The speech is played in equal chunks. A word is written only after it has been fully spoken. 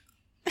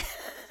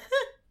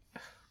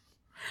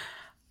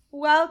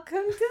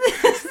Welcome to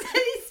the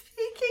City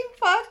Speaking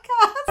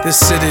Podcast. The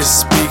city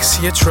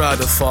speaks, you try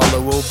to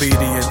follow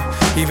obedient,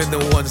 even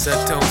the ones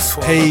that don't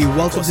swallow. Hey,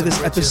 welcome to this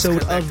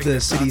episode of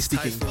the City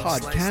Speaking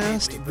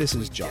Podcast. This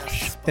is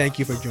Josh. Thank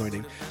you for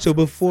joining. So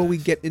before we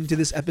get into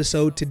this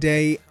episode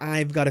today,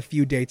 I've got a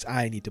few dates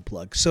I need to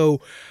plug. So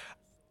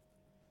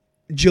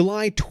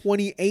July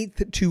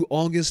 28th to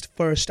August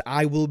 1st,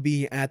 I will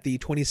be at the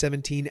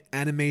 2017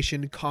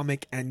 Animation,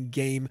 Comic, and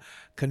Game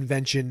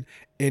Convention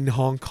in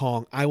Hong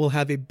Kong. I will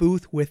have a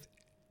booth with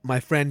my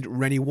friend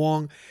Rennie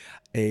Wong,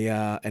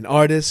 an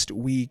artist.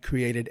 We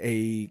created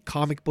a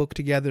comic book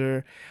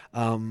together.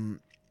 Long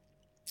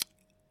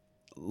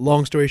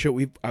story short,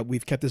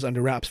 we've kept this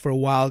under wraps for a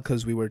while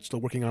because we were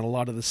still working on a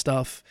lot of the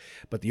stuff,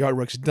 but the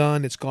artwork's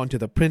done. It's gone to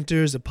the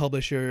printers. The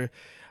publisher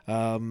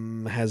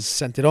has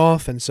sent it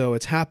off, and so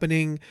it's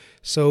happening.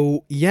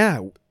 So yeah,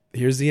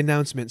 here's the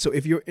announcement. So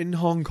if you're in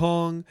Hong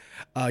Kong,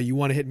 you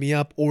want to hit me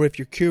up, or if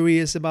you're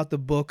curious about the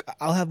book,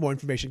 I'll have more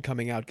information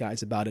coming out,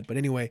 guys, about it. But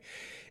anyway,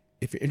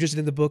 if you're interested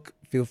in the book,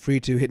 feel free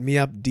to hit me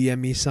up, DM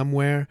me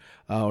somewhere,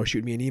 or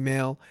shoot me an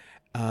email.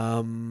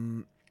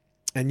 And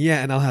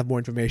I'll have more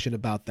information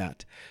about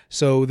that.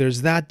 So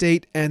there's that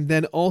date, and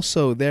then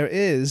also there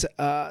is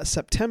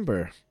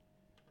September.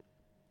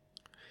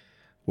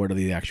 What are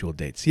the actual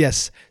dates?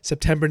 Yes,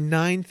 September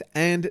 9th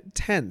and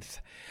 10th.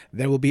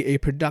 There will be a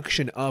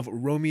production of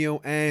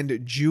Romeo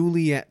and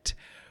Juliet,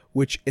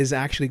 which is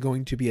actually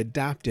going to be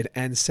adapted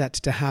and set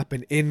to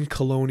happen in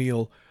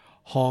colonial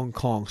Hong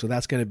Kong. So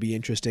that's going to be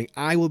interesting.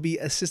 I will be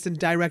assistant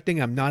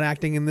directing. I'm not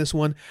acting in this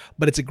one,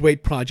 but it's a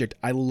great project.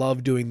 I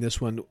love doing this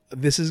one.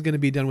 This is going to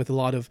be done with a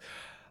lot of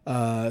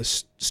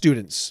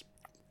students,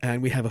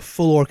 and we have a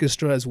full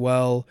orchestra as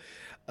well.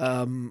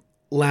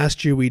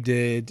 Last year we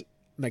did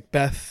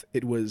Macbeth.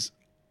 It was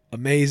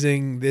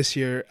amazing. This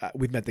year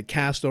we've met the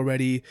cast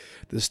already.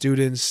 The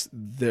students,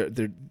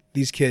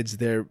 these kids,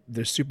 they're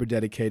super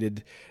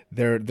dedicated.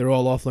 They're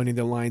all off learning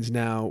their lines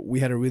now. We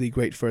had a really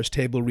great first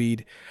table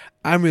read.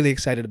 I'm really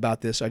excited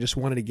about this. I just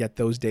wanted to get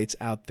those dates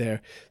out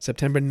there.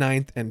 September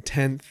 9th and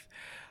 10th.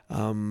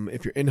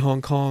 If you're in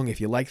Hong Kong,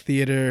 if you like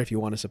theater, if you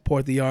want to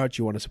support the arts,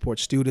 you want to support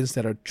students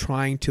that are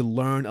trying to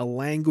learn a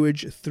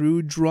language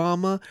through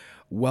drama,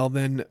 well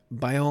then,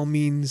 by all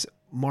means,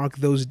 mark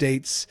those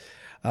dates.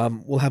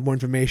 We'll have more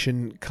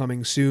information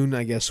coming soon,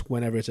 I guess,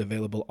 whenever it's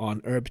available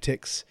on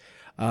Herbtix.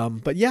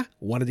 But yeah,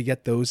 wanted to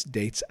get those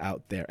dates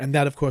out there. And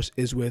that, of course,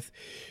 is with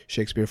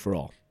Shakespeare for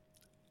All.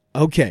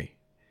 Okay.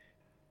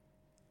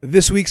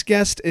 This week's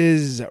guest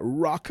is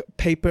Rock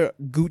Paper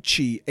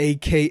Gucci,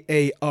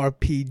 a.k.a.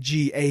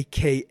 RPG,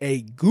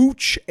 a.k.a.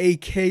 Gooch,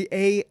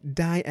 a.k.a.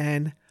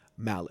 Diane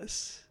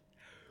Malice.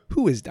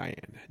 Who is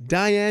Diane?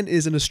 Diane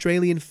is an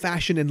Australian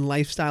fashion and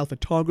lifestyle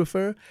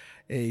photographer,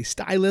 a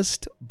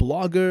stylist,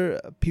 blogger,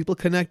 people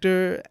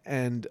connector,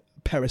 and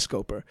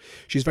periscoper.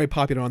 She's very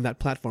popular on that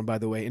platform, by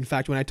the way. In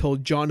fact, when I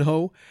told John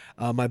Ho,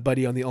 my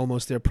buddy on the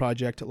Almost There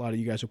project, a lot of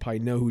you guys will probably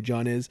know who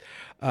John is,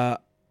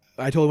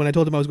 when I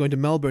told him I was going to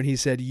Melbourne, he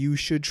said, you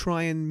should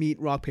try and meet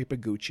Rock Paper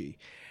Gucci.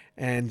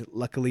 And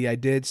luckily I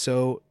did,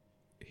 so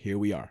here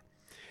we are.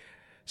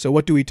 So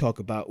what do we talk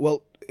about?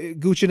 Well,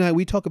 Gucci and I,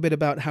 we talk a bit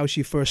about how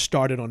she first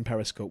started on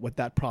Periscope, what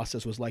that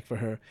process was like for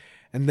her,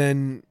 and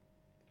then,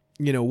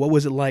 what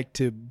was it like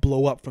to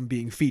blow up from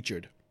being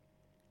featured?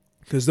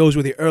 Because those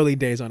were the early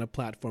days on a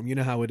platform. You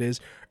know how it is.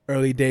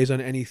 Early days on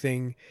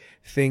anything,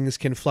 things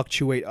can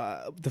fluctuate.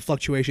 The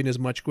fluctuation is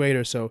much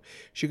greater. So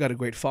she got a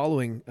great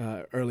following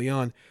early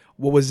on.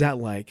 What was that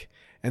like?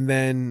 And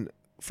then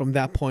from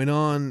that point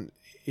on,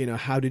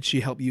 how did she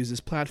help use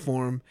this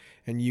platform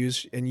and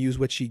use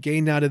what she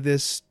gained out of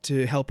this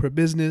to help her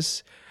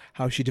business?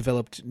 How she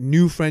developed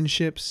new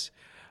friendships?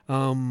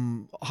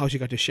 How she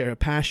got to share a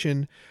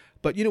passion?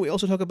 But, we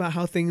also talk about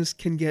how things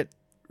can get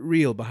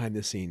real behind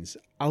the scenes.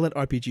 I'll let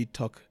RPG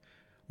talk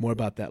more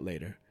about that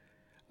later.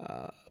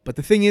 But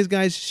the thing is,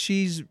 guys,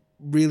 she's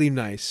really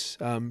nice.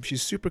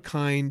 She's super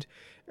kind,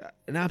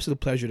 an absolute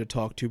pleasure to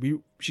talk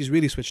to. She's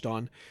really switched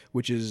on,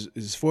 which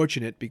is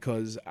fortunate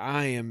because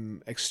I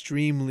am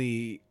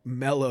extremely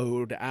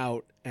mellowed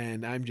out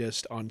and I'm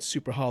just on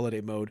super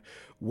holiday mode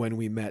when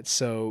we met.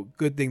 So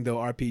good thing, though,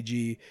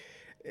 RPG,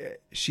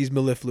 she's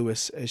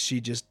mellifluous.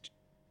 She just,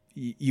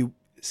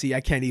 See,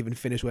 I can't even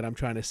finish what I'm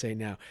trying to say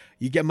now.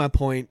 You get my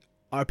point.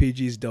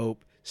 RPG's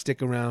dope.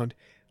 Stick around.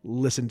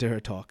 Listen to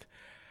her talk.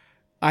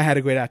 I had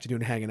a great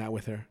afternoon hanging out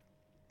with her.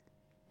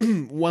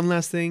 One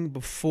last thing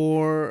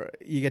before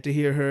you get to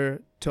hear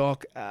her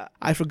talk.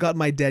 I forgot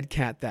my dead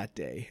cat that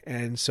day.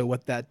 And so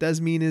what that does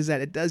mean is that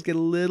it does get a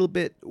little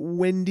bit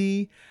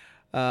windy.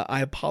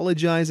 I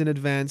apologize in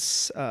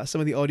advance.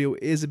 Some of the audio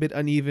is a bit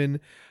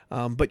uneven.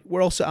 But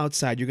we're also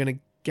outside. You're going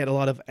to get a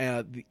lot of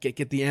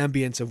get the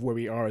ambience of where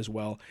we are as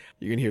well.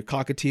 You're gonna hear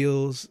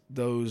cockatiels.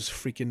 Those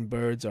freaking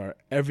birds are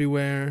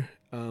everywhere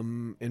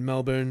in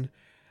Melbourne.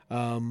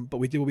 But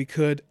we did what we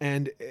could,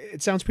 and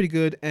it sounds pretty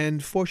good.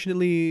 And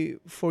fortunately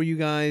for you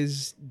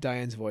guys,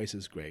 Diane's voice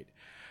is great.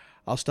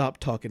 I'll stop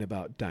talking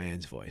about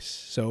Diane's voice.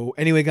 So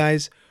anyway,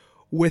 guys,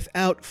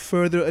 without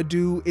further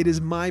ado, it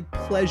is my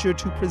pleasure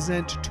to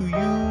present to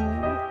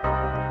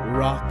you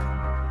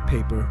Rock,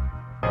 Paper,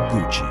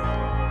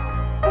 Gucci.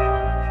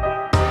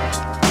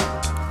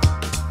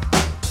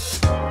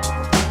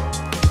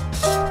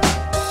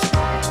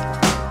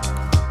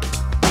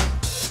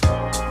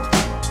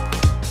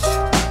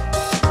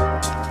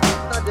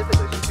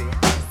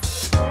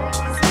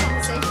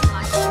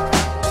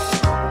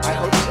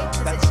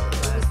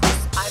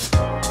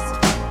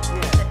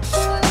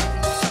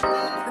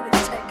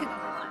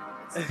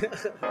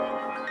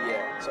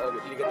 Yeah, so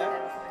did you get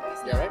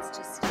that? Yeah, right?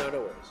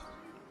 No worries.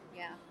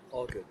 Yeah.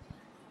 All good.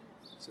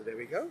 So there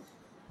we go.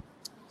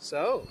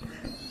 So,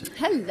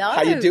 Hello.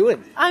 how you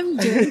doing? I'm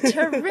doing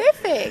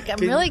terrific. I'm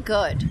really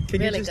good.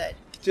 Really good.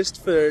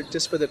 Just for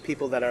the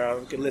people that are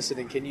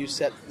listening, can you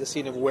set the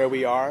scene of where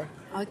we are?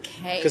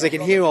 Okay. Because they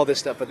can hear all this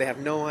stuff, but they have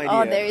no idea.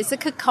 Oh, there is a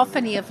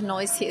cacophony of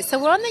noise here. So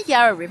we're on the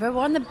Yarra River.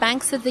 We're on the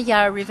banks of the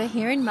Yarra River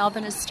here in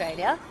Melbourne,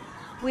 Australia.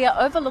 We are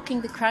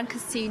overlooking the Crown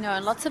Casino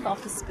and lots of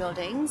office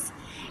buildings.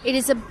 It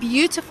is a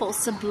beautiful,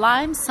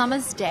 sublime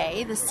summer's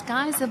day. The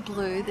skies are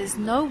blue, there's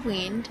no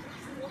wind,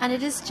 and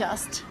it is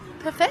just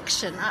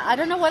perfection. I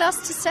don't know what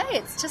else to say.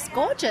 It's just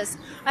gorgeous.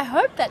 I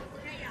hope that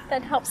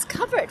helps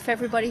cover it for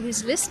everybody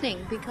who's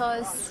listening,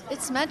 because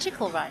it's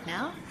magical right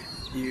now.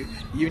 You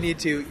need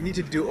to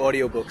do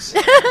audiobooks.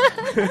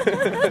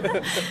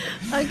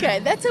 Okay,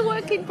 that's a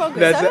work in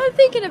progress. I'm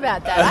thinking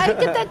about that. I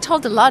get that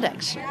told a lot,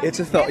 actually. It's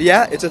a thought.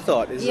 Yeah, it's a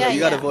thought. You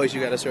got a yeah. voice, you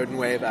got a certain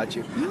way about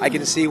you. I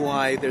can see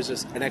why there's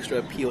an extra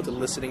appeal to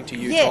listening to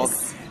you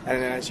Yes. talk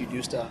and as you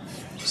do stuff.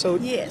 So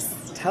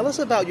Yes. tell us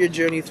about your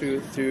journey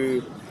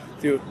through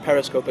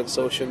Periscope and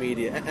social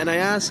media. And I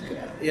ask,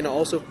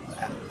 also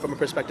from a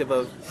perspective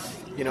of,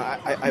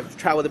 I've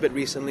traveled a bit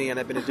recently and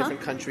I've been in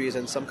different countries,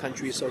 and some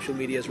countries social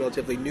media is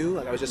relatively new.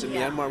 Like I was just in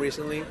Myanmar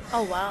recently.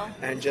 Oh, wow.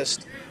 And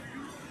just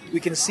we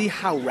can see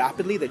how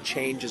rapidly the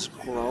change has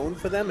grown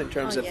for them in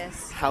terms of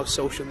how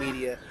social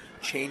media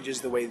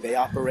changes the way they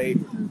operate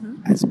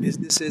as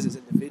businesses, as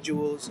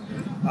individuals.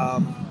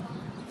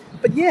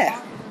 But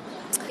yeah.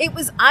 It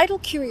was idle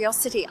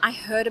curiosity. I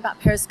heard about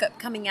Periscope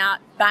coming out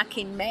back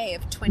in May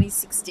of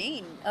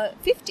 2016,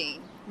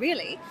 15,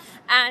 really.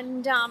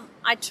 And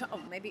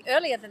maybe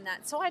earlier than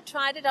that. So I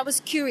tried it. I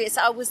was curious.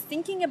 I was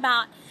thinking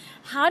about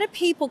how do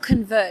people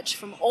converge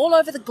from all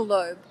over the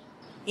globe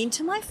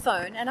into my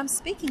phone, and I'm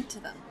speaking to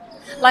them.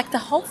 Like, the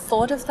whole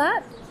thought of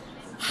that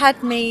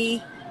had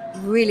me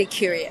really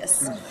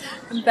curious.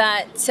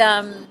 But so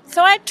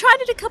I tried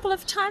it a couple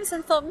of times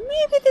and thought,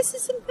 maybe this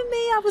isn't for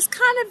me. I was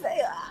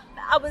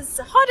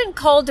hot and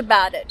cold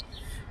about it.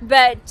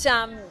 But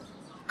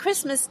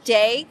Christmas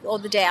Day, or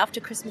the day after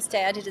Christmas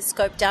Day, I did a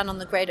scope down on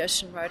the Great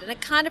Ocean Road, and it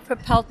kind of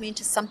propelled me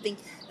into something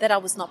that I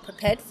was not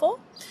prepared for.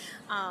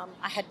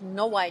 I had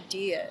no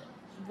idea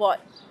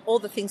what all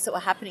the things that were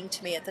happening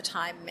to me at the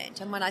time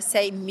meant. And when I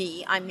say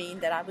me, I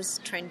mean that I was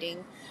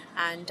trending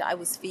and I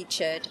was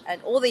featured,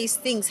 and all these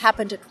things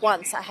happened at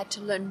once. I had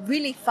to learn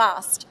really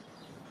fast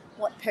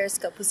what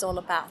Periscope was all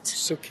about.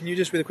 So can you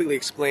just really quickly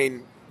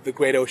explain the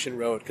Great Ocean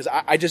Road? Because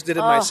I just did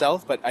it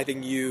myself, but I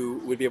think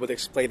you would be able to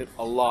explain it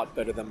a lot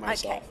better than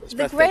myself. Okay.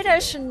 The Great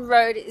Ocean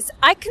Road is,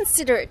 I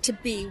consider it to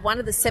be one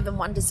of the 7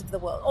 wonders of the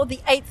world, or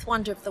the 8th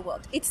wonder of the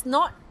world. It's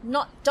not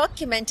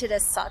documented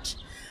as such,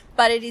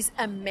 but it is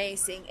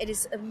amazing. It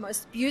is the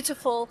most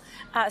beautiful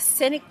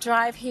scenic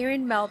drive here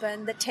in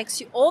Melbourne that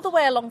takes you all the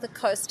way along the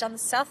coast, down the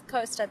south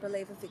coast, I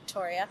believe, of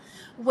Victoria,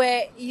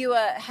 where you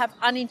have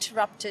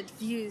uninterrupted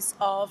views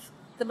of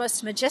the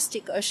most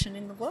majestic ocean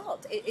in the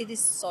world. It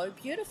is so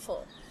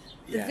beautiful.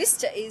 The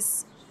vista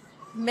is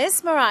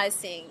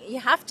mesmerizing. You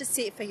have to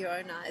see it for your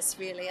own eyes,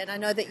 really. And I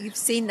know that you've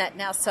seen that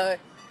now, so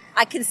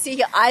I can see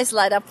your eyes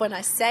light up when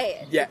I say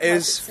it. Yeah, it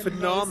is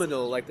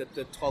phenomenal. Like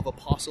the 12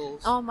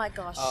 apostles. Oh my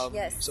gosh,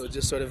 yes. So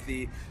just sort of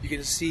you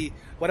can see,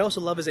 what I also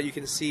love is that you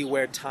can see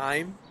where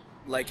time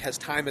has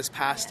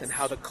passed and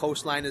how the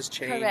coastline has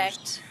changed.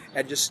 Correct.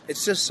 And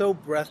it's just so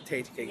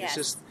breathtaking. Yes.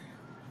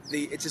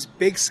 It's just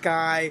big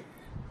sky,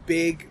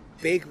 big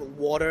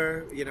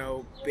water,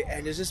 and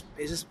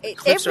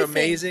cliffs are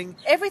amazing.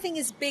 Everything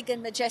is big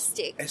and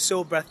majestic. It's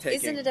so breathtaking.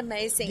 Isn't it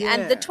amazing? Yeah.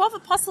 And the 12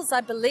 apostles, I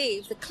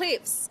believe, the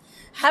cliffs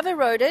have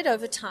eroded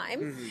over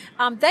time.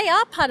 They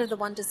are part of the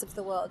wonders of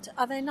the world,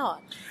 are they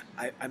not?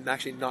 I'm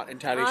actually not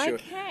entirely sure.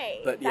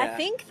 Okay. But yeah. I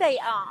think they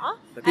are.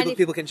 But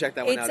people can check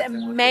that one out. It's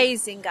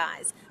amazing,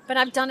 guys. But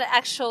I've done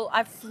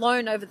I've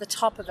flown over the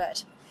top of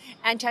it.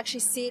 And to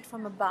actually see it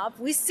from above,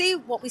 we see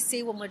what we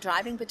see when we're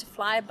driving, but to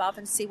fly above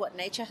and see what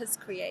nature has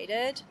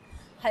created,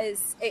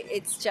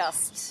 it's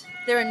just,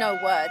 there are no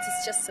words.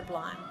 It's just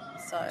sublime.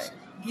 So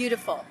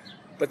beautiful.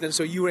 But then,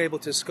 so you were able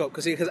to scope,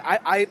 because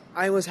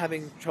I was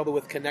having trouble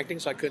with connecting,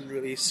 so I couldn't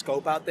really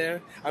scope out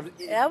there.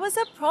 That was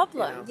a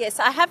problem. Yes,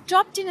 I have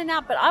dropped in and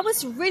out, but I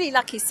was really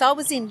lucky. So I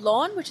was in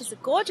Lorne, which is a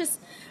gorgeous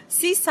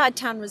seaside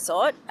town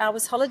resort. I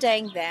was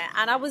holidaying there,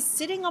 and I was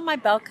sitting on my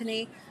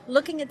balcony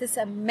looking at this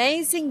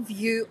amazing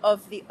view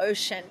of the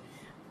ocean.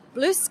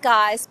 Blue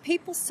skies,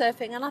 people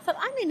surfing, and I thought,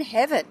 I'm in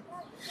heaven.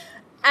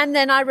 And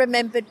then I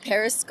remembered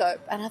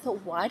Periscope, and I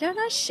thought, why don't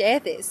I share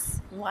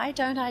this? Why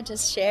don't I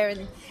just share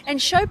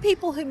and show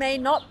people who may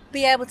not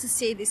be able to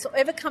see this or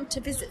ever come to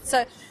visit?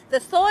 So the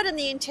thought and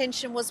the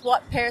intention was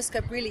what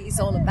Periscope really is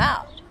all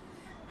about.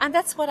 And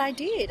that's what I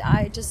did.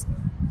 I just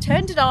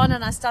turned it on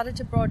and I started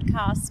to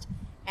broadcast,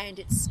 and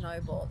it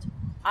snowballed.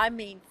 I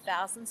mean,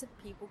 thousands of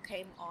people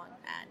came on,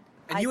 and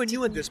you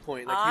knew at this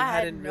point, like you I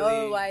hadn't had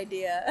no really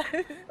idea.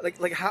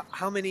 like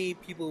how many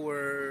people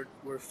were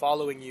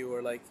following you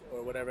or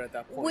whatever at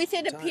that point?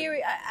 Within a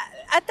period,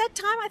 at that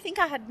time, I think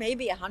I had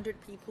maybe 100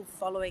 people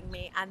following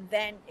me, and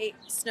then it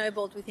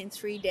snowballed. Within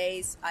 3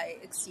 days, I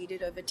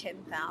exceeded over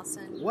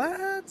 10,000.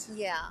 What?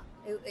 Yeah,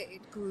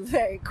 it grew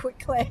very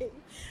quickly,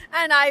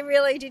 and I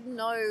really didn't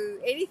know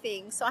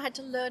anything, so I had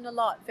to learn a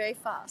lot very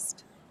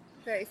fast.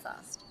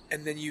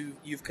 And then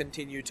you've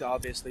continued to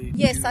obviously.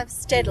 Yes, I've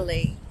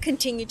steadily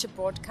continued to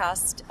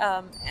broadcast,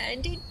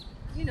 and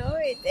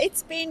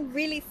it's been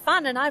really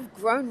fun, and I've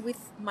grown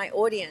with my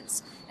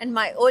audience, and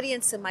my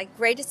audience are my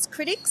greatest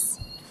critics,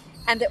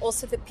 and they're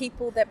also the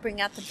people that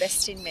bring out the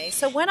best in me.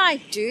 So when I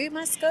do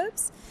my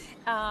scopes,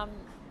 I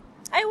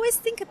always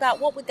think about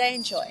what would they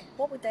enjoy,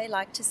 what would they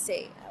like to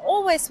see,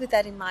 always with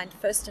that in mind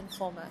first and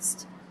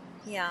foremost.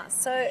 Yeah,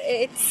 so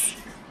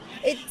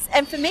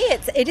and for me,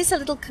 it is a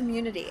little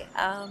community,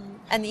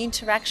 and the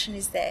interaction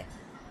is there.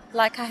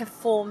 Like, I have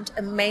formed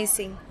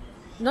amazing,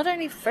 not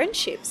only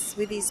friendships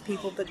with these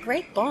people, but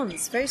great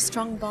bonds, very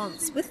strong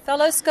bonds with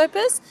fellow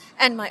scopers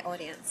and my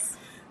audience,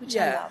 which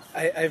I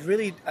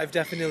love. I've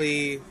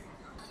definitely,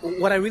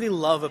 what I really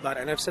love about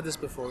it, and I've said this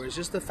before, is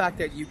just the fact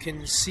that you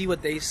can see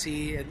what they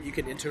see and you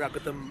can interact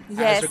with them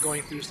as they're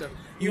going through stuff.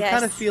 You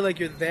kind of feel like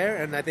you're there,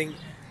 and I think.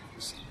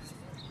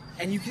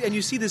 And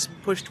you see this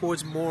push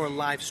towards more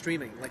live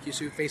streaming. Like you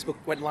see Facebook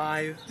went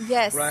live.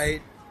 Yes. Right?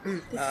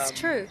 This is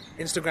true.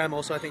 Instagram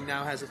also, I think,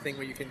 now has a thing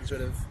where you can sort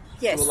of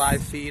do Yes. a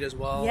live feed as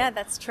well. Yeah,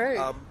 that's true.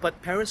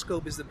 But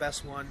Periscope is the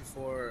best one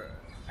for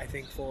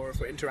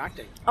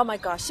interacting. Oh my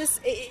gosh,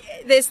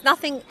 there's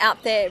nothing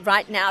out there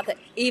right now that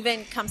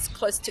even comes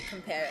close to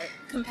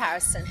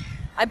comparison.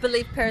 I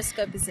believe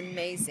Periscope is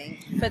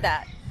amazing for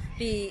that.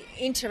 The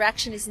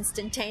interaction is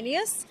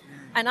instantaneous,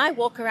 and I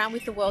walk around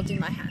with the world in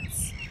my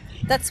hands.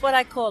 That's what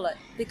I call it,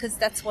 because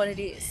that's what it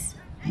is.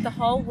 The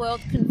whole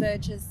world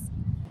converges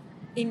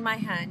in my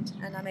hand,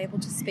 and I'm able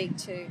to speak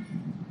to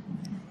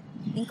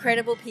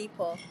incredible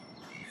people.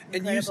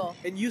 Incredible.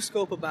 And you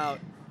scope about.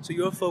 So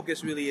your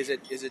focus really is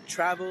it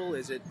travel?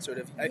 Is it sort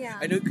of? I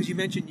know, because you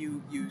mentioned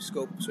you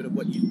scope sort of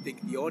what you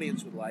think the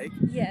audience would like.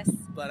 Yes.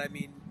 But I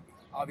mean,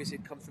 obviously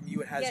it comes from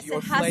you. It has Yes, your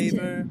it has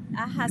flavor.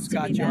 It's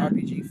got be your that.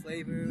 RPG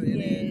flavor in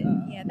it.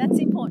 Yeah, that's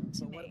important to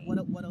So me. what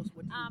else?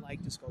 What do you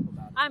like to scope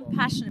about? I'm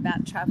passionate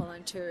about travel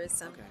and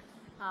tourism. Okay.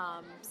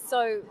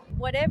 So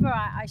whatever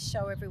I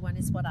show everyone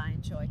is what I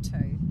enjoy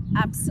too.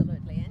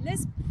 Absolutely. And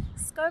there's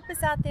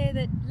scopers out there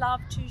that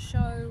love to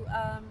show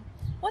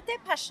what they're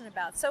passionate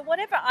about. So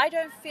whatever I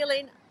don't fill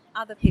in,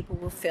 other people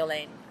will fill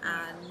in.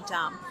 And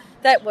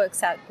that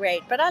works out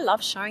great. But I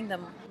love showing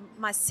them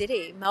my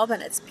city,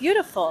 Melbourne. It's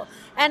beautiful.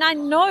 And I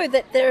know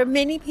that there are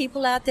many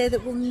people out there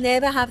that will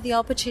never have the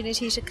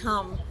opportunity to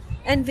come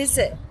and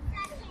visit.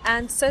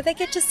 And so they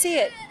get to see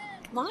it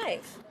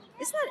live.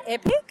 Isn't that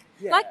epic?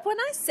 Yeah. Like, when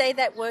I say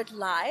that word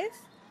live,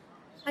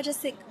 I just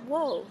think,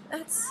 whoa,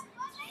 that's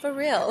for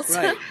reals.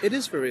 Right. It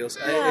is for reals.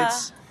 Yeah.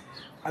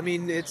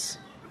 It's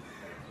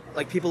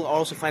like people are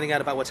also finding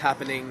out about what's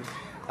happening,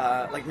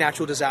 like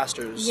natural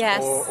disasters,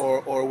 Yes.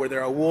 or where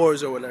there are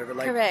wars or whatever.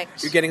 Like,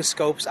 Correct. You're getting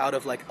scopes out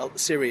of like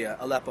Syria,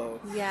 Aleppo.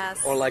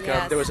 Yes. Or like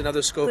yes. there was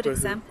another scoper. Good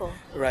example.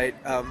 Right.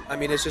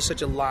 It's just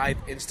such a live,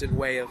 instant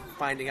way of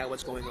finding out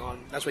what's going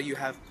on. That's why you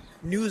have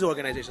news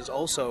organizations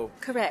also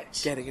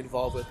Correct. getting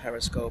involved with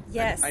Periscope.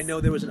 Yes. I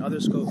know there was another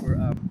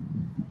scoper,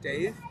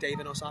 Dave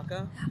in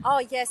Osaka. Oh,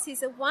 yes,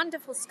 he's a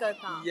wonderful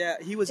scoper. Yeah,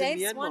 he was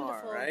Dave's in Myanmar,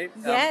 wonderful. right?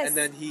 Yes. And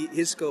then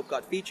his scope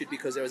got featured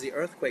because there was the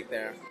earthquake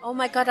there. Oh,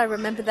 my God, I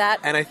remember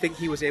that. And I think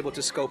he was able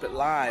to scope it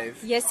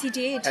live. Yes, he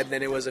did. And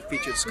then it was a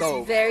featured It was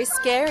scope. very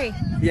scary.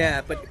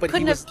 Yeah, but Couldn't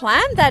he was have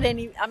planned that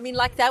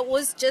that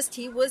was just,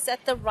 he was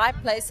at the right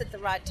place at the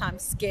right time.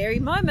 Scary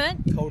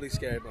moment. totally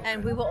scary moment.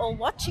 And we were all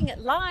watching it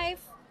live.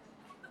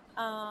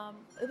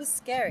 It was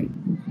scary.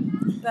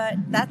 But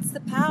that's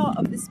the power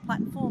of this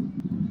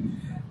platform.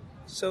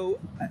 So,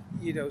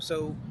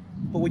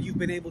 but what you've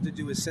been able to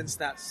do is since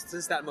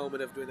that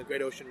moment of doing the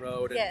Great Ocean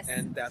Road and, Yes.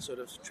 and that sort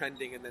of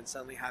trending and then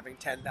suddenly having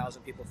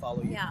 10,000 people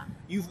follow you, Yeah.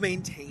 you've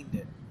maintained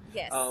it.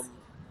 Yes.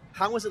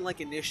 How was it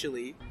like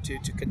initially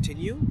to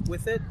continue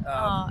with it?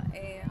 Yeah.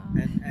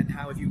 And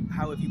how have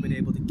you been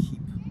able to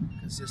keep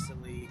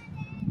consistently,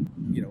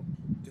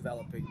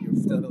 developing your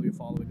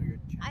following or your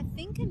channel? I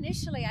think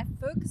initially I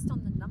focused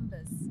on the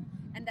numbers,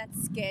 and that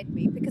scared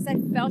me because I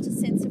felt a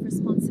sense of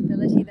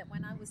responsibility that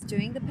when I was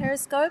doing the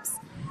periscopes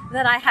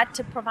that I had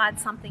to provide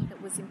something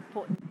that was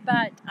important.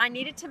 But I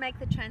needed to make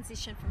the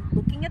transition from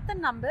looking at the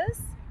numbers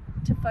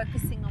to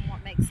focusing on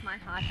what makes my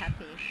heart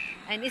happy.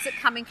 And is it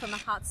coming from a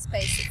heart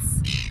space?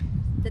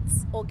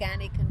 that's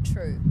organic and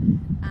true.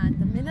 And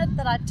the minute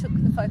that I took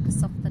the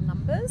focus off the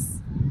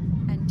numbers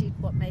and did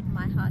what made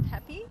my heart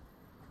happy,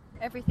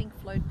 everything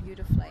flowed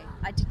beautifully.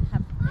 I didn't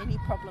have any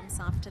problems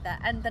after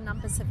that. And the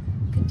numbers have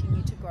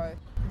continued to grow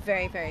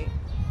very, very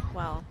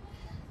well.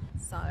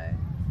 So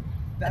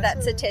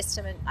that's a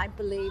testament, I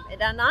believe,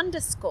 and an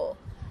underscore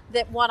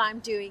that what I'm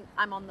doing,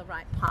 I'm on the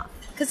right path.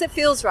 Because it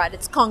feels right.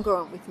 It's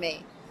congruent with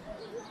me.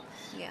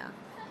 Yeah.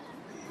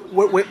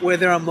 Where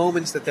there are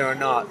moments that there are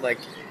not, like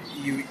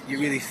you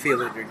really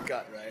feel it in your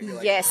gut, right? You're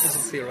like, yes. It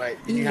doesn't feel right.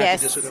 And you have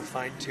to just sort of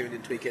fine tune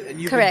and tweak it.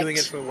 And you've Correct. been doing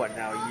it for what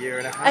now? A year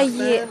and a half? A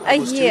year.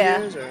 Almost 2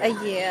 years? Or?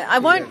 A year. I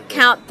won't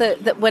count the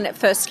when it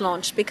first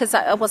launched because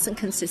I wasn't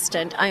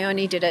consistent. I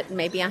only did it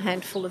maybe a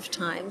handful of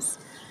times.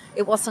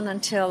 It wasn't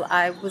until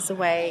I was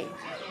away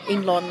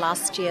in Lawn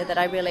last year that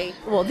I really,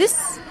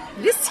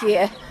 this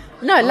year.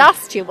 No,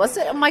 last year, was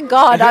it? Oh, my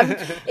God.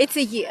 It's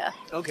a year.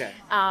 Okay.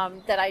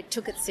 That I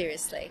took it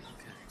seriously.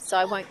 So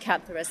I won't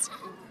count the rest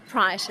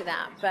prior to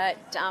that. But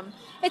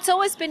it's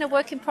always been a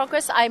work in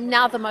progress. I'm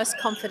now the most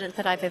confident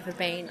that I've ever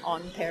been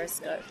on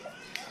Periscope.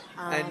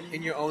 And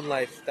in your own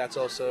life, that's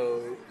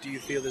also, do you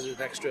feel there's an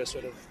extra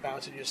sort of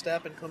bounce in your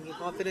step and comes with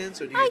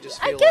confidence? Or do you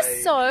just feel I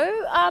guess so.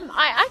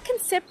 I can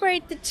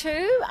separate the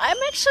two. I'm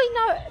actually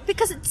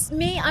because it's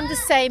me, I'm the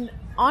same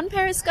on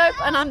Periscope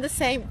and I'm the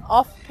same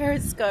off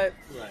Periscope.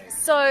 Right.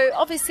 So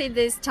obviously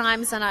there's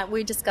times, and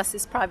we discussed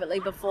this privately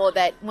before,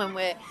 that when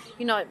we're,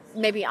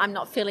 maybe I'm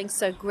not feeling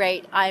so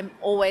great, I'm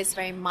always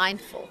very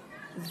mindful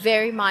of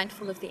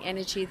the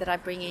energy that I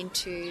bring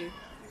into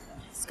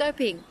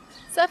scoping.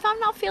 So if I'm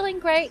not feeling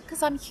great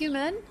because I'm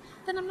human,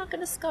 then I'm not going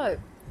to scope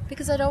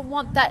because I don't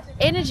want that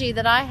energy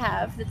that I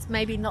have that's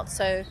maybe not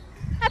so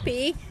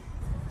happy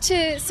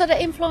to sort of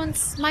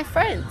influence my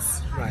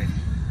friends. Right.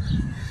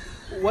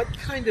 What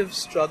kind of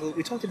struggle,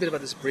 we talked a bit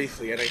about this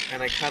briefly, and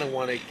I kind of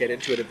want to get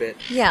into it a bit.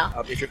 Yeah.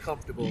 If you're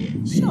comfortable.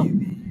 Sure.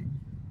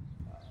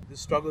 The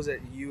struggles that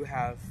you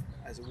have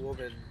as a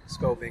woman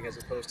scoping as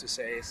opposed to,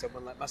 say,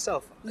 someone like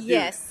myself.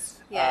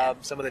 Yes. Yeah.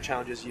 Some of the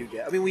challenges you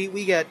get. I mean,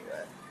 we get...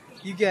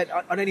 You get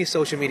on any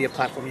social media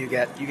platform. You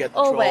get the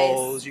Always.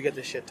 trolls. You get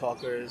the shit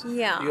talkers.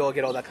 Yeah, you all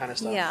get all that kind of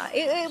stuff. Yeah,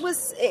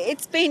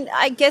 it's been.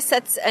 I guess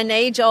that's an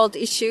age-old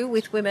issue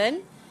with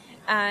women,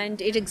 and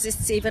it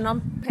exists even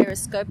on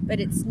Periscope, but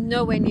it's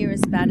nowhere near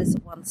as bad as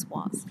it once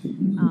was.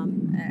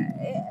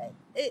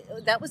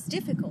 That was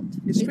difficult.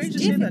 It's strange to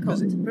say that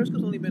because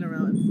Periscope's only been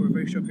around for a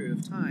very short period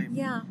of time.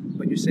 Yeah.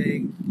 But you're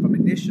saying from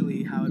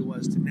initially how it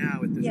was to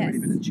now, there's Yes. already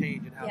been a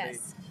change in how Yes.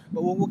 they.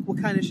 But what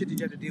kind of shit did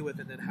you have to deal with,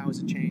 and then how has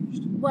it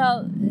changed?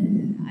 Well,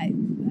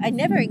 I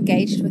never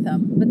engaged with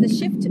them, but the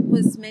shift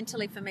was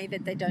mentally for me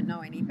that they don't know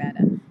any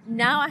better.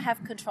 Now I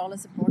have control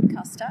as a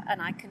broadcaster,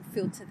 and I can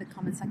filter the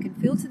comments. I can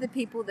filter the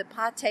people that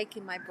partake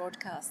in my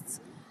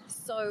broadcasts.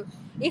 So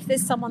if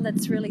there's someone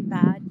that's really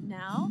bad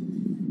now,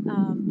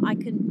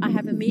 I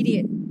have the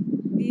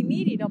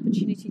immediate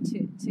opportunity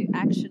to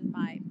action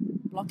by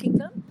blocking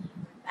them.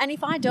 And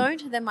if I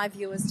don't, then my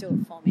viewers do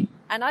it for me.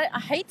 And I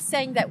hate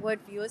saying that word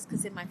viewers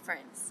because they're my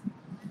friends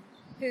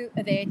who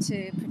are there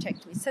to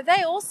protect me. So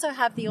they also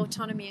have the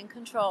autonomy and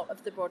control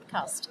of the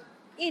broadcast,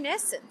 in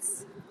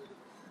essence.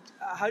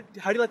 How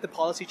do you like the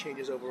policy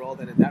changes overall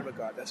then in that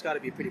regard? That's got to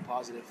be a pretty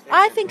positive thing.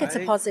 I think right? it's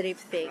a positive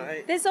thing.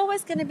 Right. There's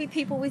always going to be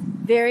people with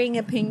varying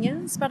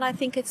opinions, but I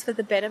think it's for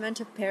the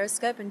betterment of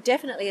Periscope, and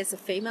definitely as a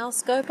female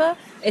scoper,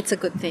 it's a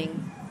good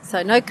thing.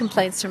 So no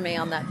complaints from me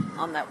on that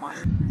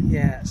one.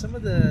 Yeah, some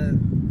of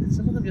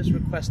them just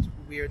request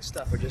weird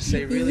stuff or just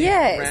say really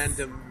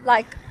random.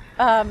 Like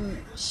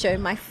show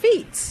my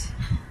feet,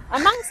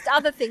 amongst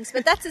other things,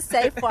 but that's a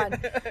safe one.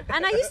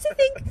 And I used to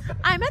think,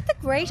 I'm at the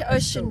Great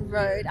Ocean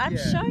Road. I'm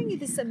showing you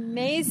this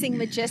amazing,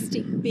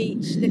 majestic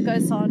beach that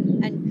goes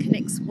on and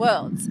connects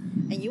worlds.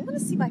 And you want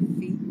to see my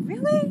feet?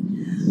 Really?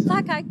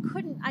 Like I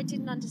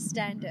didn't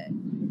understand it.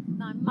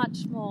 And I'm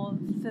much more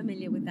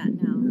familiar with that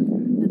now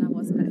than I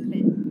was back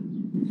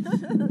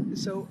then.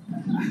 So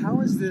how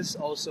has this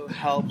also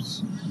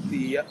helped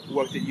the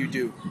work that you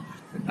do?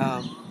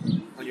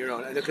 On your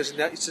own, because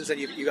since then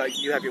you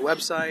have your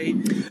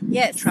website,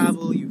 yes, you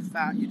travel, you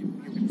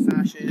do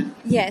fashion.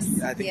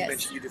 Yes, I think you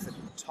mentioned you do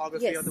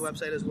photography on the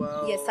website as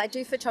well. Yes, I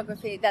do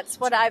photography. That's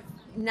what I've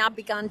now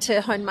begun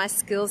to hone my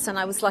skills, and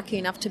I was lucky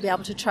enough to be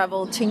able to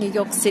travel to New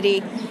York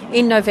City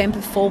in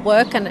November for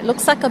work, and it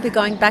looks like I'll be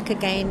going back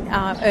again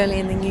early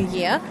in the new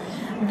year.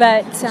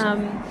 But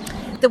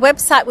the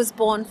website was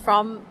born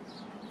from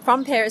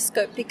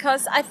Periscope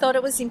because I thought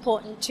it was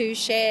important to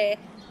share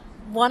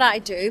what I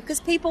do, because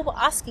people were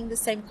asking the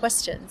same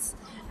questions.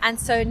 And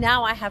so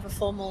now I have a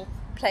formal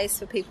place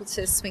for people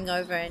to swing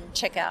over and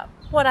check out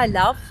what I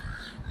love,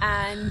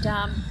 and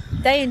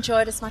they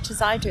enjoy it as much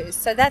as I do.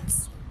 So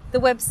that's the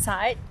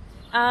website.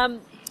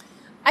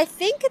 I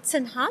think it's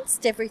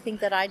enhanced everything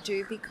that I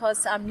do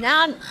because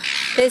now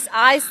there's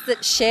eyes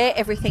that share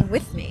everything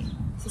with me.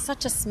 So it's not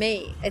just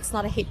me. It's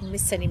not a hit and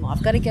miss anymore.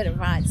 I've got to get it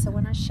right. So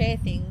when I share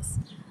things,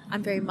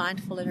 I'm very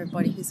mindful of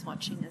everybody who's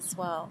watching as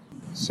well.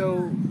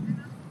 So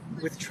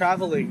with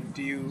traveling,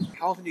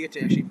 how often do you get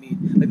to actually meet?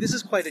 Like, this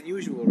is quite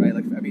unusual, right?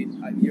 Like,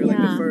 mean, you're like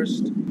Yeah. the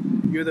first.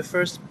 You're the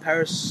first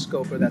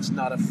periscoper that's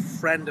not a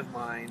friend of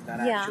mine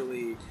that Yeah.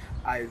 actually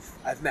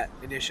I've met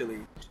initially.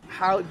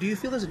 How do you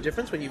feel there's a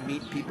difference when you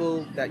meet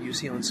people that you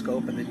see on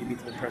Scope and then you meet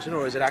them in person,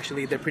 or is it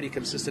actually they're pretty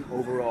consistent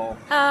overall?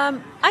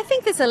 I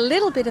think there's a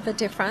little bit of a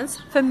difference.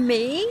 For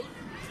me,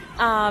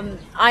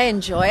 I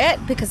enjoy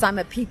it because I'm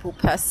a people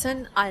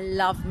person. I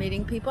love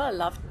meeting people. I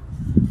love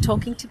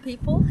talking to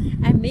people,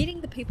 and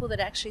meeting the people that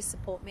actually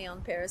support me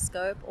on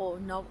Periscope or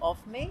know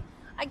of me,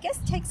 I guess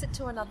takes it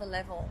to another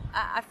level.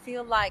 I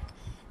feel like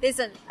there's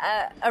a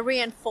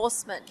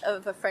reinforcement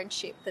of a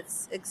friendship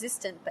that's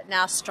existent but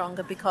now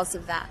stronger because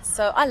of that.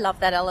 So I love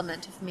that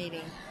element of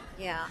meeting.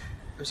 Yeah.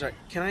 I'm sorry.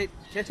 Can I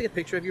take a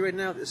picture of you right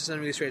now? This is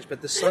sounding really strange,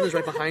 but the sun is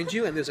right behind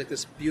you, and there's like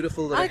this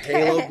beautiful little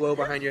Okay. halo glow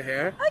behind your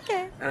hair.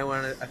 Okay. And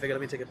I figured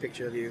let me take a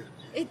picture of you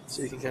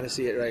so you can kind of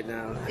see it right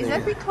now. Is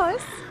that pretty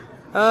close?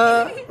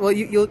 Well,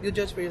 you'll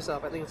judge for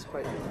yourself. I think it's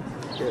quite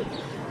good.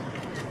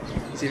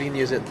 See if you can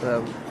use it.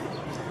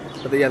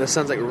 But yeah, the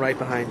sun's like right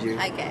behind you.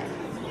 Okay.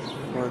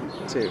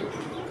 1, 2.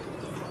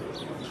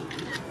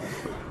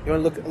 You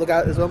want to look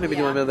out as well? Maybe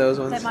do one of those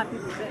ones. That might be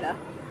better.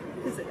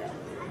 Is it?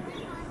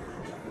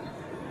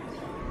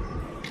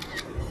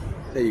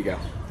 There you go.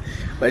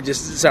 But it's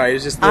just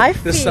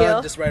the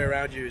sun just right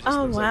around you. Just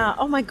Oh looks wow! like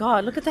Oh my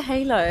God! Look at the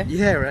halo.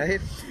 yeah, right.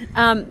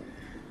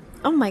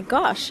 Oh my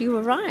gosh! You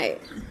were right.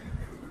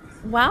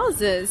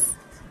 Wowzers!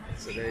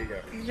 So there you go.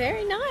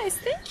 Very nice.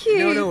 Thank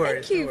you. No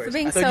worries. Thank you no worries. for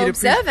being I thought so you'd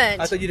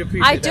observant. I thought you'd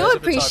appreciate I that do as a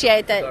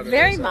appreciate that photographer,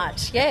 very so-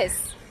 much.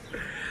 Yes.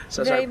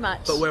 So Very sorry,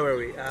 much. But where were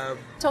we?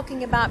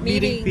 Talking about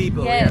Meeting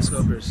people, Yes.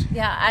 scopers.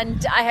 Yeah,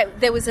 and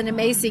there was an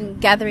amazing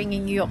gathering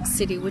in New York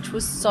City, which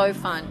was so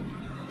fun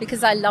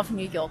because I love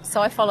New York. So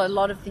I follow a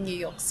lot of the New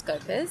York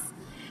scopers,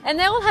 and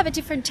they all have a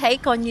different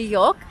take on New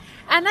York,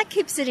 and that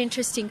keeps it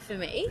interesting for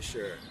me.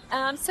 Sure.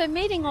 So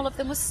meeting all of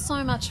them was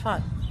so much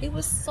fun. It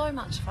was so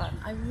much fun.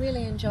 I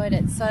really enjoyed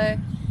it. So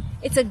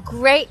it's a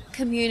great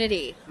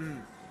community.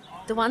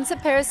 The ones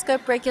that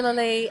Periscope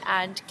regularly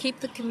and keep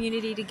the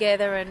community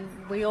together,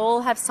 and we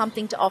all have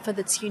something to offer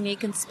that's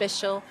unique and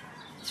special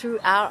through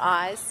our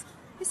eyes.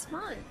 It's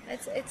fun.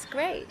 It's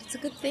great. It's a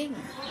good thing.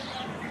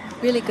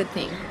 Really good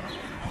thing.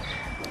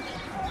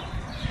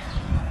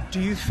 Do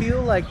you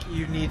feel like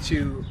you need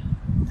to?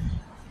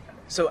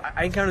 So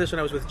I encountered this when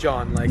I was with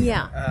John. Like,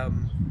 Yeah.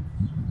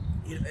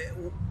 You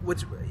know,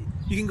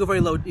 you can go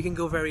very low. You can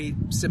go very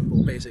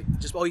simple, basic.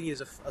 Just all you need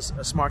is a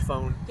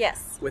smartphone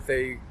Yes. with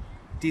a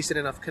decent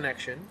enough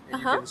connection,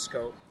 and you can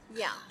scope.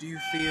 Yeah. Do you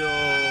feel?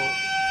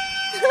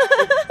 Is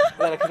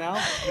that a canal?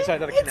 I'm sorry,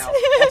 not a canal.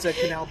 That's a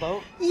canal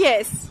boat.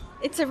 Yes.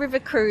 It's a river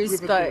cruise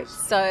River boat.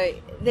 cruise. So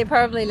they're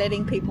probably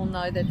letting people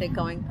know that they're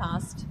going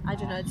past. I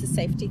don't know. It's a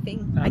safety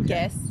thing, I Okay.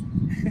 guess.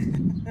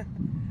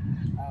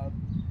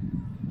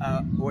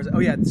 Oh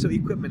yeah, so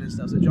equipment and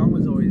stuff. So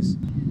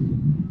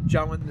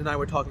John and I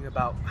were talking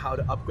about how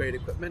to upgrade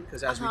equipment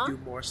because as we do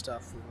more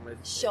stuff, we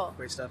want to Sure.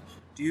 upgrade stuff.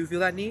 Do you feel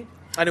that need?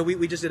 I know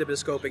we just did a bit of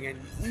scoping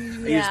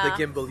and I Yeah. used the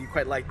gimbal. You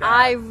quite like that.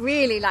 I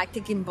really like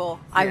the gimbal.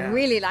 I Yeah.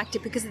 really liked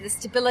it because of the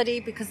stability,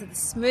 because of the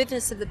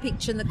smoothness of the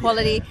picture and the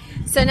quality.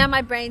 So now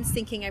my brain's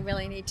thinking I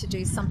really need to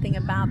do something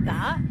about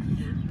that.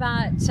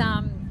 But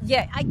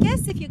yeah, I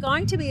guess if you're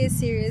going to be a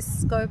serious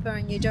scoper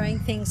and you're doing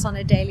things on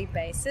a daily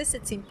basis,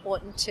 it's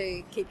important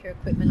to keep your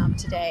equipment up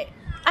to date.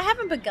 I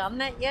haven't begun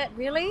that yet,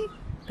 really,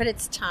 but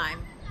it's time.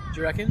 Do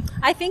you reckon?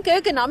 I think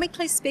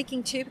ergonomically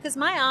speaking too, because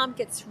my arm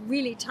gets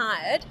really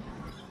tired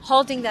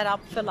holding that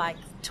up for like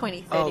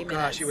 20, 30 minutes. Oh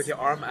gosh, you with your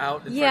arm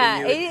out in Yeah,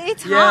 front of you.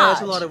 it's Yeah, hard.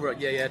 that's a lot of work.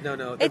 Yeah,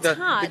 no. It's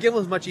hard. The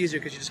gimbal is much easier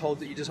because you just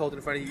hold it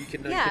in front of you. You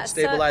can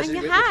stabilize and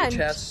it your with hand.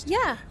 your chest.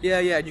 Yeah.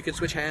 Yeah, and you can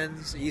switch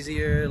hands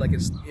easier. Like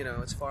it's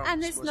it's far.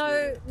 And there's more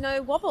smoother.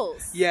 no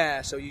wobbles.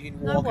 Yeah, so you can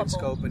No walk wobble. and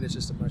scope, and it's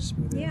just a much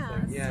smoother Yeah,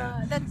 thing.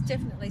 Yeah. so that's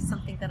definitely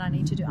something that I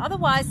need to do.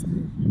 Otherwise,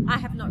 I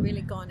have not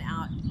really gone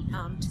out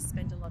to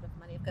spend a lot of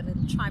money. I've got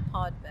a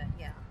tripod, but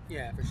yeah,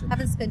 Yeah, for sure.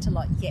 haven't spent a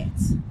lot yet.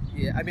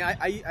 Yeah, I mean,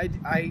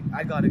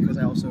 I got it because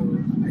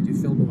I do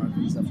film work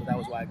and stuff, so that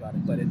was why I got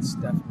it. But it's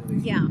definitely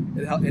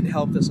it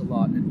helped us a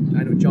lot, and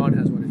I know John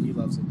has one and he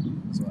loves it.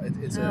 So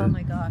it's Oh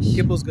my gosh.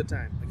 Gimbal's a good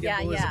time. A Yeah,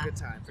 gimbal is yeah. a good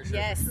time for sure.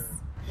 Yes, For sure.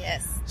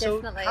 yes, So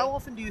definitely. how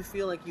often do you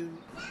feel like you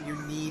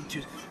need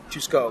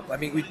to scope? I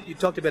mean, you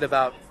talked a bit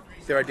about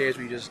there are days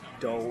where you just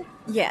don't.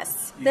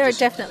 Yes, You there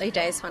just- are definitely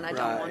days when I don't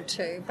Right. want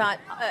to, but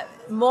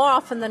more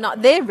often than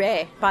not, they're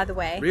rare. By the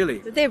way, Really?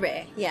 they're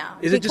rare. Yeah.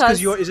 Is it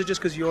just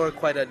because you're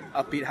quite an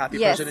upbeat, happy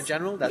Yes. person in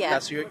general? Yeah.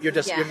 That's your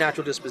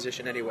natural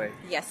disposition anyway.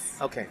 Yes.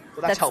 Okay,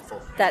 well that's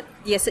helpful.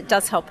 Yes, it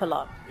does help a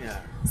lot. Yeah.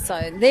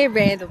 So they're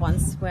rare, the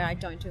ones where I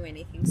don't do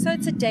anything. So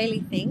it's a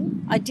daily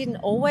thing. I didn't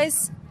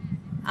always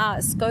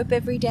scope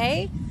every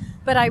day,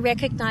 but I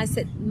recognized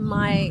that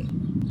my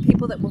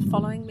people that were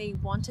following me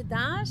wanted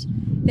that.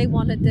 They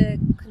wanted the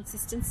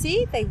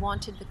consistency, they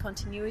wanted the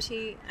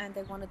continuity, and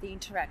they wanted the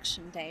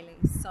interaction daily.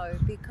 So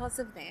because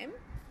of them,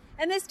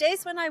 and there's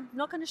days when I'm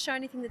not going to show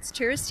anything that's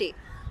touristy.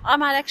 I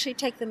might actually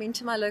take them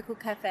into my local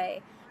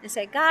cafe and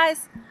say,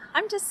 guys,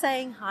 I'm just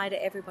saying hi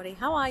to everybody.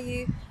 How are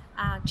you?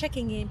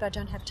 checking in, but I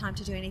don't have time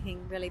to do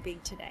anything really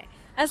big today.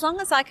 As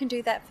long as I can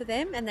do that for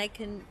them and they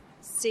can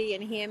see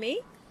and hear me,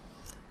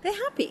 they're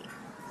happy.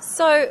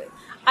 So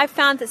I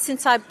found that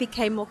since I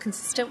became more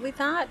consistent with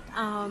that,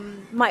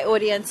 my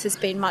audience has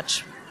been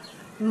much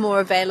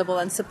more available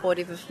and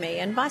supportive of me,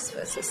 and vice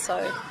versa.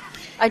 So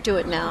I do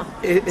it now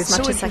as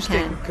much as I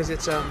can. Because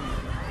it's a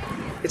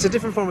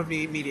different form of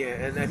media,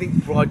 and I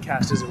think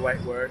broadcast is the right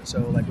word.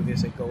 So like when they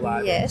say go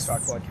live and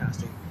start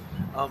broadcasting,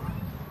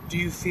 do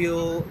you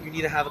feel you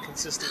need to have a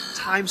consistent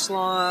time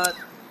slot?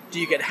 Do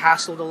you get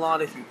hassled a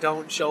lot if you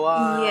don't show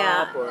up?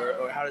 Yeah.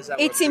 Or how does that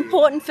work? It's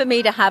important for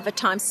me to have a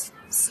time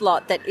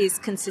slot that is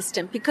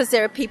consistent, because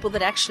there are people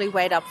that actually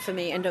wait up for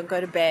me and don't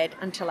go to bed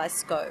until I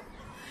scope.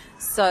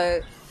 So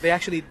they're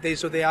like, come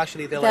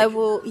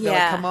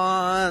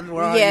on,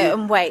 where are you?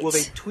 And wait. Will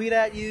they tweet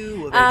at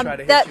you? Will they try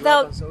to hit you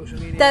up on social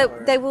media?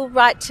 They will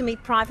write to me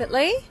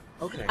privately.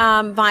 Okay.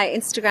 Via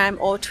Instagram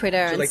or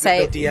Twitter, so and like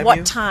say DM what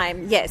you?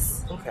 time.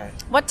 Yes. Okay.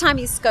 What time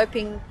are you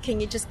scoping?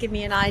 Can you just give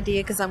me an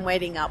idea, because I'm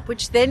waiting up,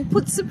 which then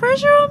puts the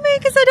pressure on me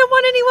because I don't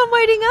want anyone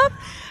waiting up.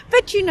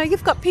 But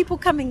you've got people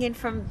coming in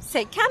from,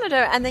 say,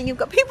 Canada, and then you've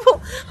got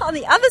people on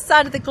the other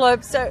side of the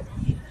globe. So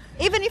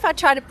even if I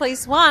try to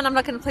please one, I'm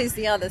not going to please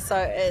the other. So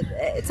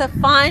it's a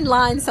fine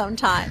line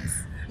sometimes.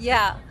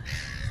 Yeah.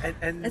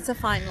 And it's a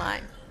fine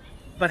line.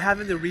 But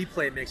having the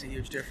replay makes a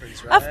huge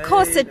difference, right? Of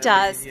course it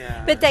does.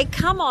 Yeah. But they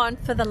come on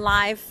for the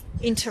live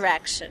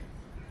interaction,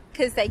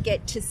 because they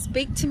get to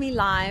speak to me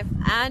live,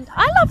 and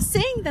I love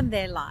seeing them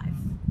there live.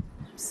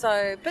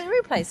 So, but the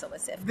replay's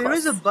always there, of There course.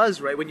 is a buzz,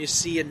 right, when you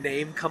see a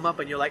name come up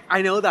and you're like,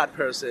 I know that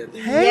person.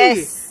 Hey,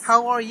 Yes.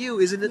 how are you?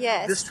 Isn't it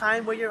Yes. this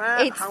time where you're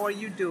at? It's how are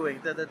you doing?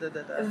 Da, da, da,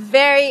 da, da.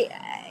 Very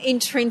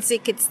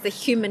intrinsic. It's the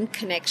human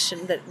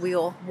connection that we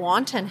all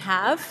want and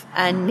have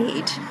and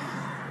need.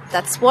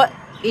 That's what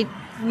it.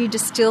 You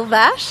distill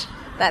that.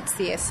 That's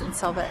the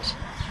essence of it.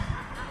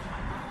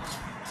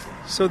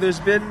 So there's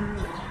been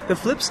the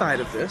flip side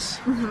of this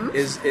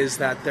is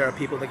that there are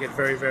people that get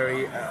very,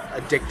 very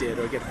addicted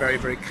or get very,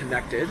 very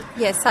connected.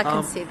 Yes, I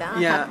can see that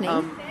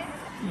happening.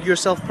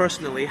 Yourself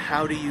personally,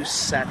 how do you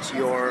set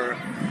your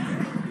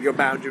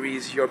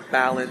boundaries, your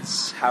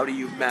balance? How do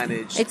you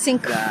manage It's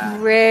that?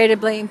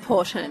 incredibly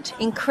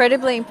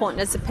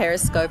important as a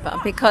periscoper,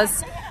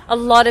 because a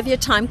lot of your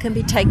time can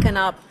be taken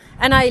up.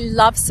 And I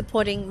love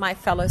supporting my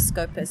fellow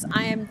scopers.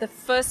 I am the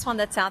first one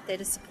that's out there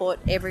to support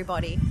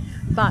everybody.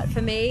 But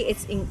for me,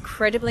 it's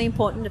incredibly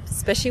important,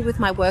 especially with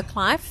my work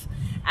life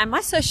and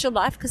my social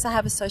life, because I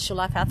have a social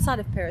life outside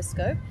of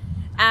Periscope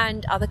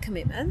and other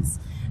commitments,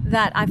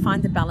 that I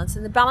find the balance.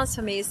 And the balance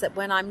for me is that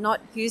when I'm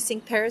not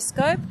using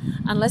Periscope,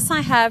 unless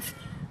I have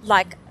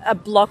like a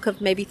block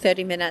of maybe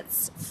 30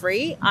 minutes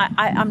free,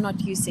 I'm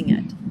not using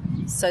it.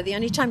 So the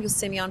only time you'll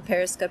see me on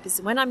Periscope is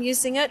when I'm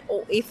using it,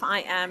 or if I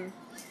am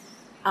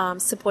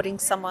supporting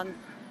someone,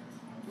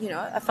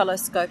 a fellow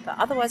scoper.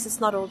 Otherwise, it's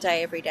not all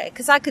day, every day.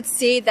 Because I could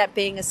see that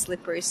being a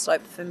slippery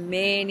slope for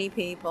many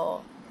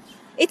people.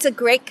 It's a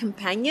great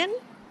companion.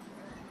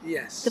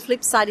 Yes. The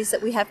flip side is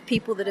that we have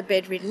people that are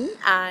bedridden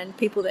and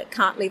people that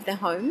can't leave their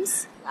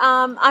homes.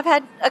 I've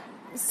had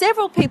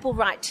several people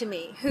write to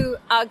me who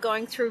are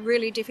going through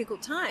really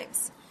difficult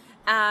times.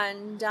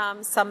 And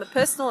some are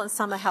personal and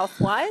some are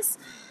health-wise,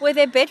 where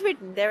they're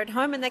bedridden. They're at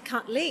home and they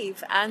can't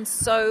leave. And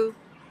so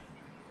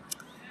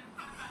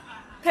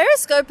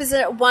Periscope is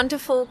a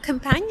wonderful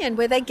companion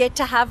where they get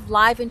to have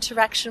live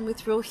interaction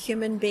with real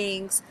human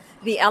beings,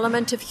 the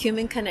element of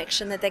human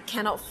connection that they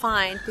cannot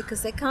find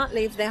because they can't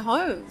leave their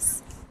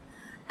homes.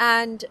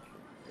 And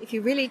if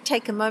you really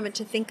take a moment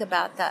to think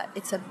about that,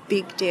 it's a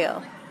big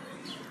deal.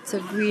 It's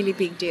a really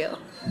big deal.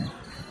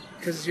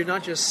 Because you're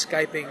not just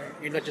Skyping,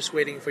 you're not just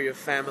waiting for your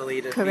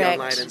family to be Correct.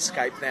 online and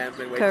Skype them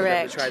and wait for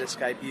them to try to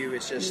Skype you.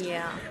 It's just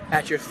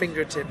at your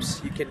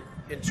fingertips, you can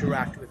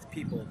interact with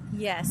people.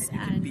 Yes. And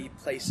you can be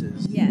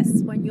places.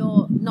 Yes, when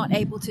you're not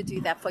able to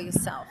do that for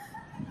yourself.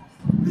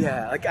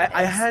 Yeah, like that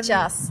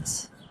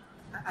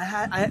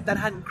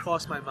hadn't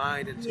crossed my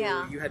mind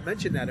until you had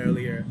mentioned that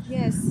earlier.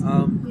 Yes.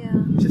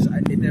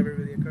 It never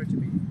really occurred to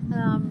me.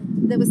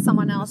 There was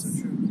someone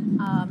else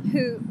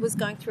who was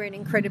going through an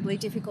incredibly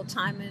difficult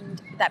time,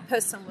 and that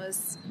person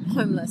was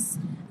homeless,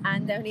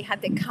 and they only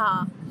had their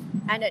car,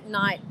 and at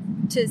night,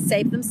 to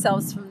save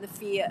themselves from the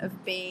fear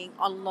of being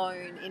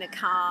alone in a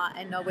car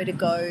and nowhere to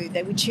go,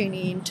 they would tune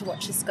in to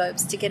watch the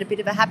scopes to get a bit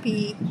of a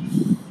happy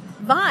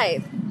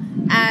vibe.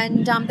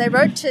 And they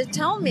wrote to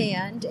tell me,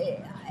 and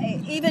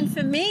even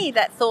for me,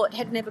 that thought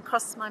had never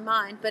crossed my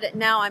mind, but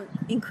now I'm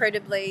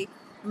incredibly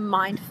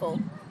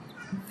mindful,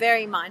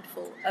 very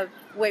mindful of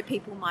where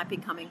people might be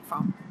coming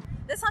from.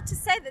 That's not to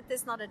say that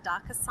there's not a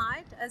darker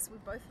side, as we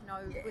both know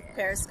with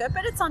Periscope,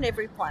 but it's on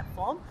every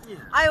platform. Yeah.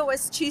 I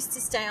always choose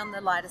to stay on the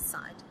lighter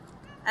side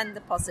and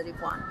the positive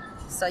one.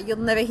 So you'll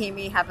never hear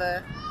me have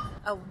a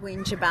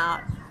whinge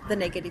about the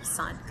negative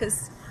side,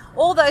 because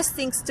all those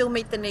things still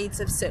meet the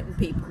needs of certain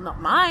people. Not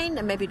mine,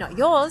 and maybe not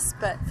yours,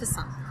 but for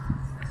some.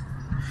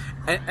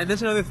 And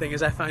that's another thing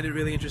is I find it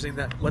really interesting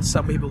that what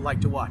some people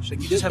like to watch.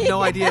 Like you just have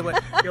no idea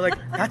what you're like.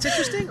 That's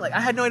interesting. Like I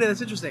had no idea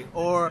that's interesting.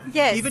 Or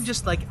Yes. even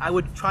just like I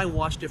would try and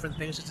watch different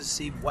things just to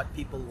see what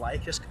people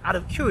like, just out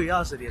of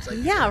curiosity. It's like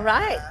Yeah,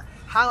 right.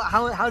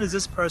 How does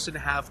this person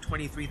have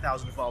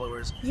 23,000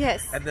 followers?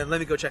 Yes. And then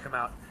let me go check him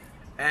out.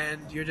 And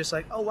you're just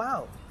like, oh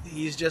wow,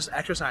 he's just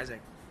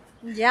exercising.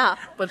 Yeah.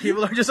 But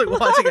people are just like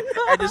watching it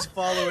and just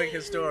following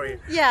his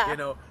story. Yeah. You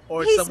know,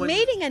 or He's someone.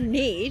 meeting a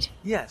need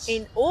Yes.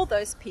 in all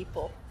those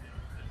people,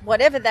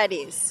 whatever that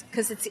is,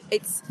 because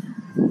it's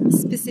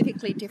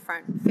specifically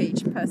different for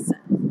each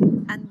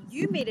person. And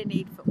you meet a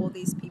need for all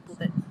these people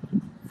that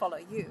follow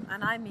you,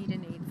 and I meet a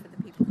need for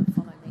the people that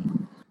follow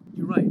me.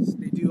 You're right.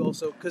 They do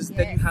also, because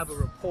then you Yes. have a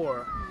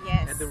rapport.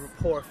 Yes. And the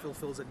rapport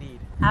fulfills a need.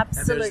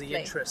 Absolutely. And there's the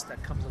interest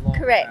that comes along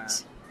Correct.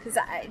 with Because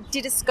I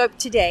did a scope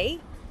today,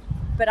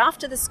 but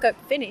after the scope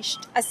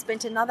finished, I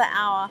spent another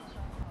hour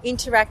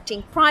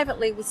interacting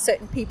privately with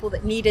certain people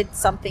that needed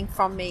something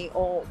from me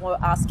or were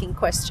asking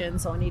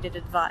questions or needed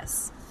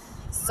advice.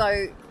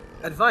 So,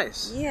 that.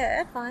 Advice.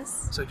 yeah,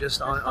 advice. So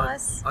just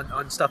Advice.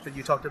 on stuff that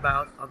you talked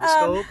about on the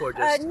scope, or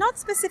just not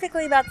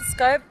specifically about the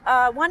scope.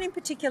 One in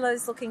particular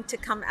is looking to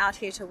come out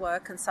here to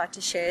work and start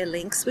to share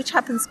links, which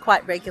happens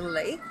quite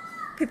regularly.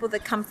 People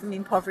that come from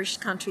impoverished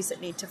countries that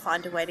need to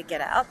find a way to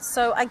get out.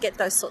 So I get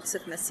those sorts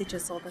of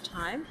messages all the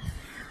time.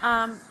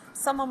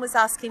 Someone was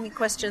asking me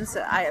questions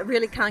that I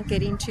really can't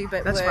get into,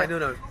 but That's were fine.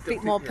 No. a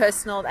bit more Yeah.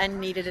 personal and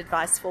needed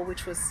advice for,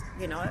 which was,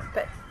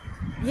 but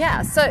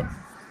yeah, so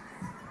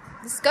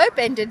the scope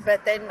ended,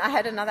 but then I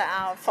had another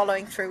hour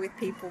following through with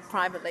people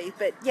privately.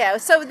 But yeah,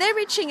 so they're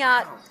reaching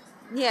out.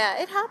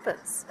 Yeah, it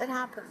happens. It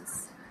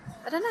happens.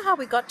 I don't know how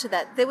we got to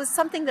that. There was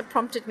something that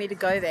prompted me to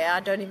go there. I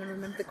don't even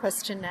remember the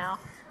question now.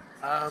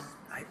 I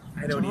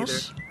don't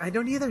Josh? either. I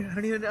don't either. I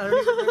don't even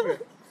remember.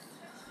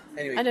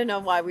 Anyway. I don't know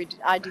why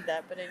I did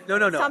that, but anyway,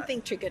 No.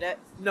 something triggered it.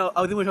 No,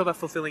 I think we're talking about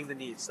fulfilling the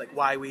needs, like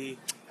why we.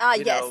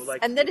 Yes, know,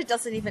 and then it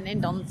doesn't even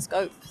end on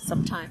scope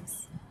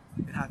sometimes.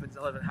 It happens. A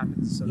lot of it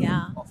happens. Sort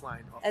Yeah. of offline,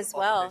 As off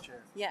well.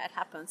 nature. Yeah, it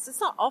happens. It's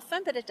not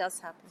often, but it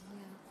does happen.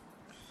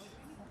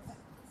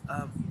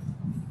 Yeah.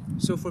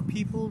 So for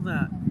people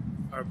that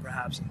are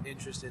perhaps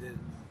interested in,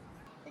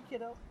 hey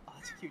kiddo, oh,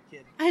 it's a cute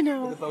kid. I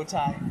know. With a bow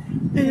tie.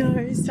 I know.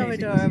 He's so Chasing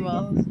the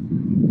adorable. seagulls.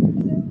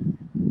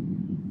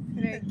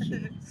 Very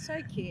cute.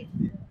 So cute.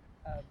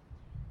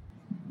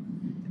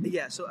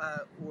 Yeah. So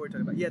what were we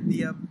talking about? Yeah.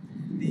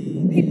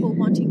 The People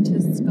wanting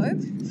to scope.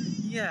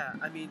 Yeah,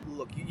 I mean,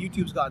 look,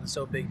 YouTube's gotten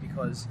so big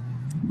because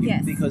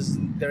Yes. because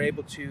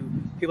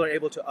people are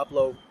able to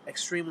upload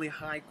extremely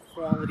high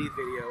quality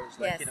videos,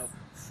 like Yes.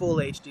 full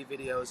HD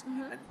videos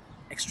and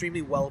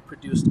extremely well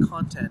produced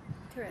content,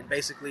 Correct. and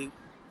basically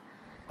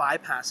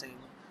bypassing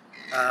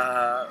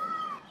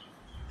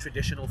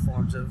traditional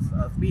forms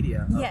of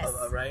media. Yes.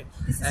 Right.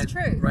 This is and,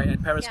 true. Right,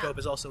 and Periscope Yeah.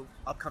 is also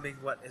upcoming.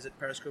 What is it?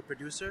 Periscope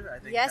Producer, I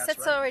think. Yes, that's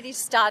it's right. already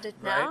started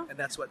now. Right, and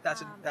that's and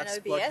OBS.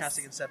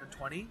 broadcasting in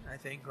 720, I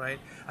think. Right,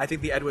 I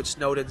think the Edward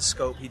Snowden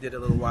scope he did a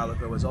little while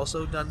ago was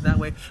also done that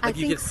way. I Like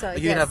you think can, so, like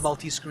you can have yes.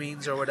 multi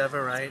screens or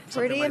whatever, right?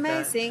 Something Pretty like that,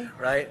 amazing.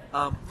 right?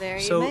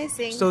 Very so,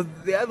 amazing. So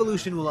the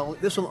evolution will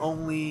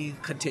only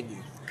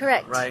continue,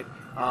 Correct. right?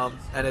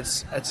 And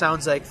it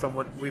sounds like from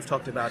what we've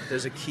talked about,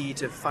 there's a key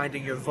to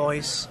finding your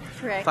voice,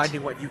 Correct.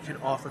 finding what you can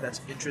offer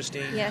that's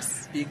interesting,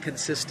 Yes. being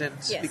consistent,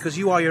 Yes. because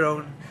you are your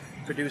own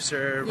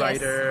producer, Yes,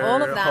 writer,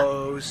 all of that.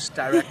 host,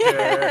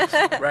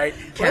 director, right,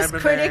 Worst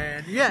cameraman. critic.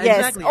 Yeah, Yes,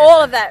 exactly.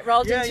 all of that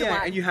rolled Yeah, into yeah,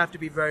 one. and you have to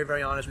be very,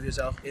 very honest with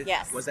yourself.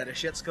 Yes. Was that a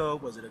shit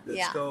scope? Was it a good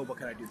Yeah. scope? What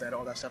can I do better?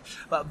 All that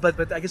stuff.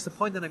 But I guess the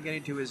point that I'm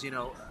getting to is,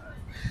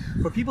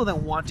 for people that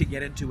want to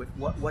get into it,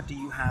 what do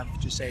you have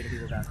to say to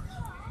people that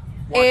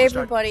want to start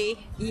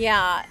Everybody,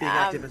 yeah. being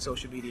active in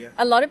social media?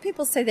 A lot of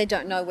people say they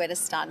don't know where to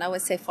start, and I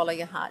always say follow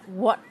your heart.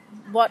 What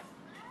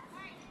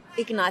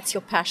ignites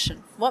your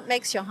passion? What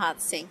makes your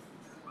heart sing?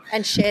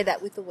 And share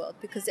that with the world,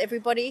 because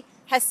everybody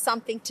has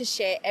something to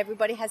share.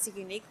 Everybody has a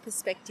unique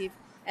perspective,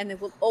 and there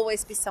will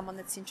always be someone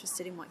that's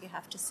interested in what you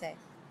have to say.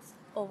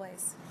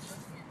 Always.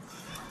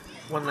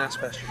 One last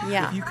question.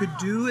 Yeah. If you could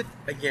do it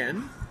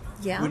again,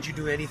 Yeah. would you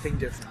do anything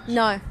different?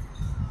 No.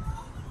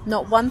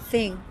 Not one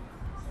thing.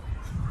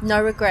 No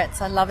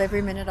regrets. I love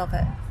every minute of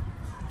it.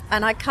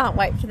 And I can't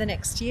wait for the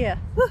next year.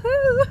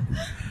 Woohoo!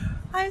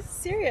 I'm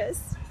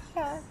serious.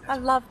 Yeah. I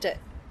loved it.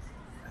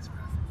 That's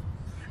perfect.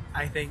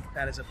 I think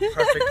that is a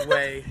perfect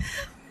way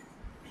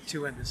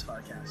to end this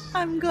podcast.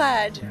 I'm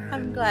glad.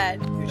 I'm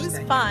glad. It was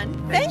Thank you.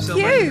 fun. Thank you so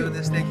much for doing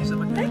this. Thank you so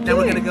much. Thank now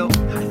we're you. going to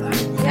go high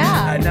five.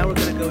 Yeah. Now we're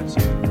going to go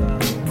to